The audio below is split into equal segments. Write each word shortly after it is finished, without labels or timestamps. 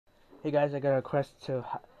Hey guys, I got a request to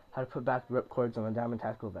how to put back the ripcords on the Diamond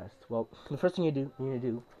Tactical Vest. Well, the first thing you need to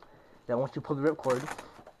do is that once you pull the ripcord,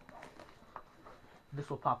 this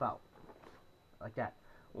will pop out like that.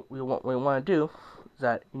 What we want to do is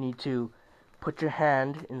that you need to put your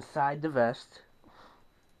hand inside the vest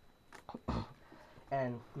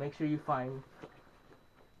and make sure you find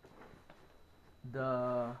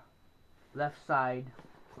the left side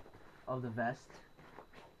of the vest,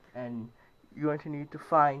 and you're going to need to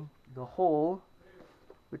find the hole,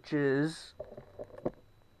 which is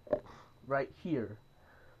right here.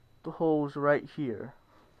 The hole's right here.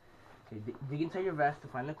 Okay, dig inside your vest to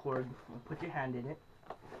find the cord, and put your hand in it,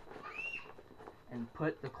 and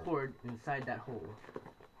put the cord inside that hole.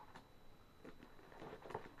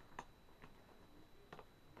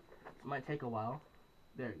 It might take a while.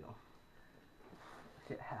 There you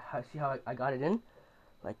go. See how I got it in?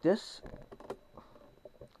 Like this.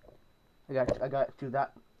 I got it through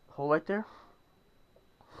that hole right there.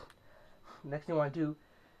 Next thing I want to do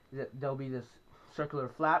is that there'll be this circular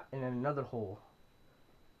flap and then another hole.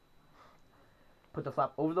 Put the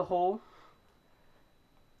flap over the hole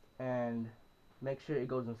and make sure it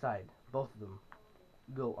goes inside. Both of them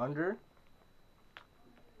go under,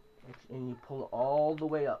 and you pull it all the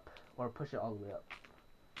way up, or push it all the way up.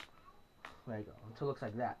 There you go, until it looks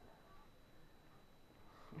like that.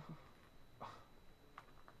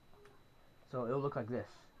 So it'll look like this.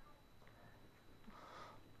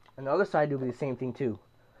 And the other side will be the same thing too.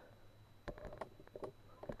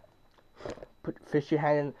 Put your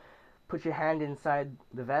hand inside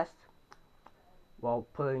the vest while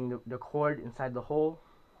putting the cord inside the hole,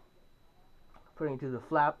 putting it through the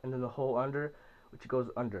flap and then the hole under, which goes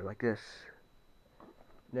under like this.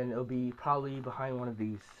 Then it'll be probably behind one of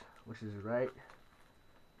these, which is right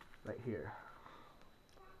here.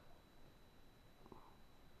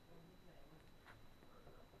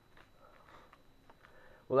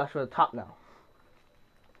 Well, that's for the top now.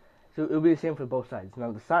 So it'll be the same for both sides.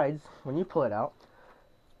 Now the sides, when you pull it out,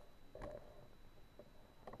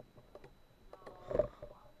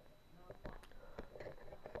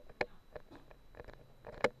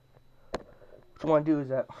 what you want to do is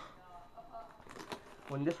that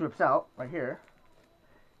when this rips out right here,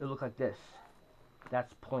 it'll look like this.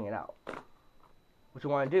 That's pulling it out. What you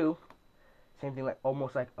want to do, same thing, like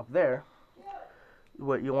almost like up there.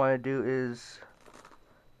 What you want to do is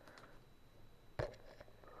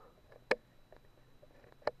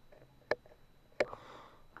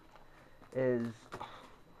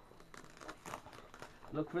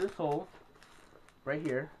look for this hole right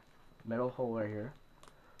here, metal hole right here,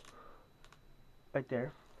 right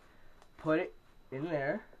there. Put it in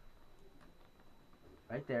there,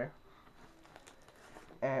 right there,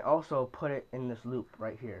 and also put it in this loop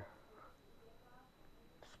right here.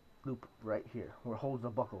 This loop right here, where it holds the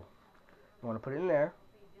buckle. You want to put it in there.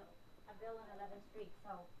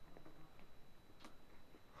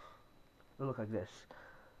 It'll look like this.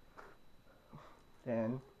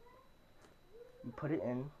 Then you put it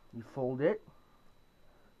in, you fold it,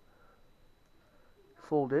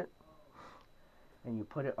 and you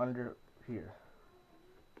put it under here.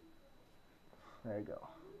 There you go.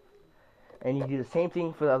 And you do the same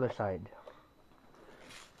thing for the other side,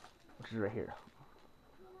 which is right here.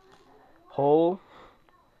 Hole,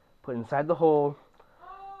 put inside the hole,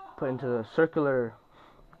 put into the circular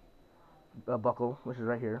buckle, which is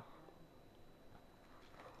right here.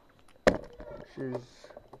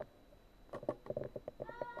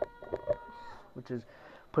 Which is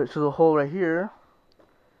put it to the hole right here,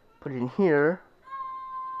 put it in here,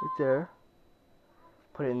 right there,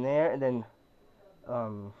 put it in there, and then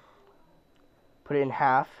put it in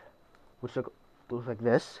half, which looks like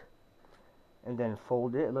this, and then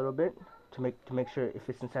fold it a little bit to make sure it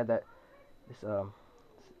fits inside that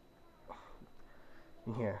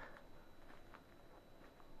in here.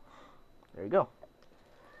 There you go.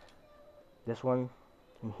 This one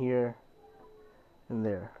in here and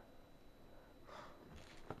there.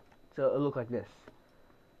 So it'll look like this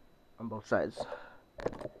on both sides.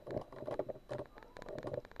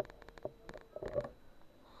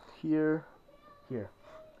 Here.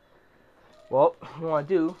 Well, what you want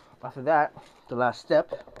to do after that, the last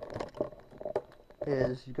step,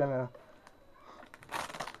 is you're gonna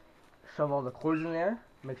shove all the cords in there.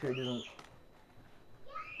 Make sure it doesn't.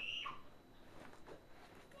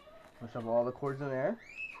 Shove all the cords in there.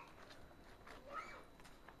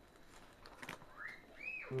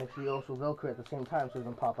 Make sure you also Velcro at the same time so it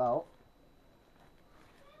doesn't pop out.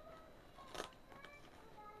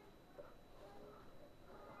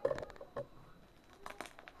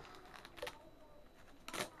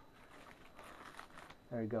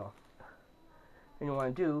 There you go. And you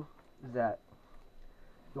want to do is that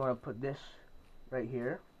you want to put this right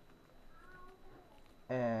here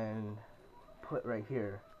and put right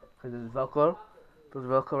here, because there's Velcro. There's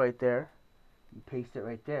Velcro right there. You paste it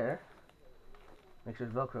right there. Make sure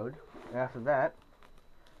it's Velcroed. And after that,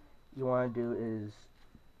 you want to do is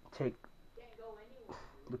take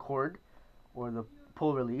the cord or the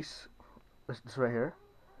pull release. This right here.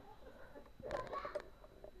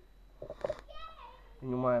 And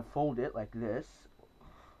you want to fold it like this.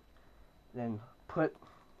 Then put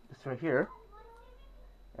this right here.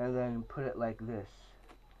 And then put it like this.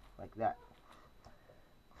 Like that.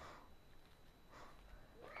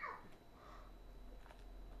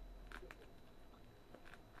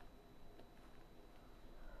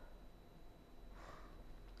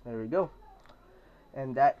 There we go.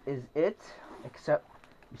 And that is it, except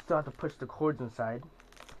you still have to push the cords inside.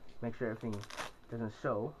 Make sure everything doesn't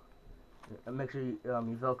show. And make sure you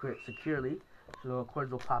Velcro it securely so the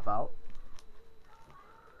cords will pop out.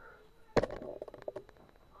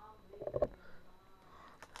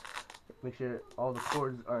 Make sure all the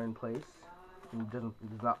cords are in place and it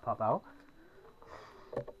does not pop out.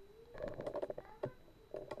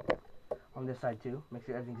 On this side too, make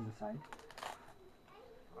sure everything's inside.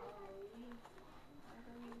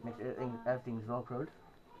 Make sure everything's Velcroed.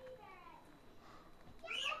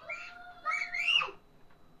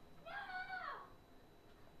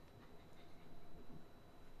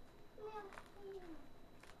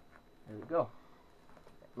 There we go.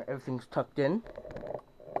 Everything's tucked in.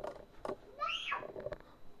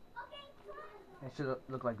 It should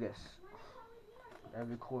look like this.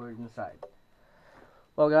 Every cord inside.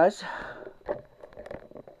 Well, guys,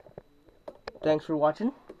 thanks for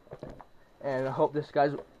watching, and I hope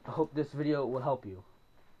this video will help you.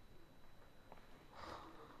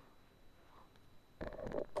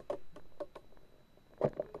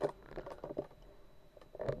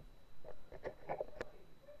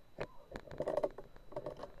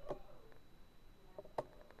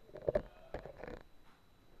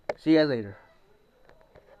 See you guys later.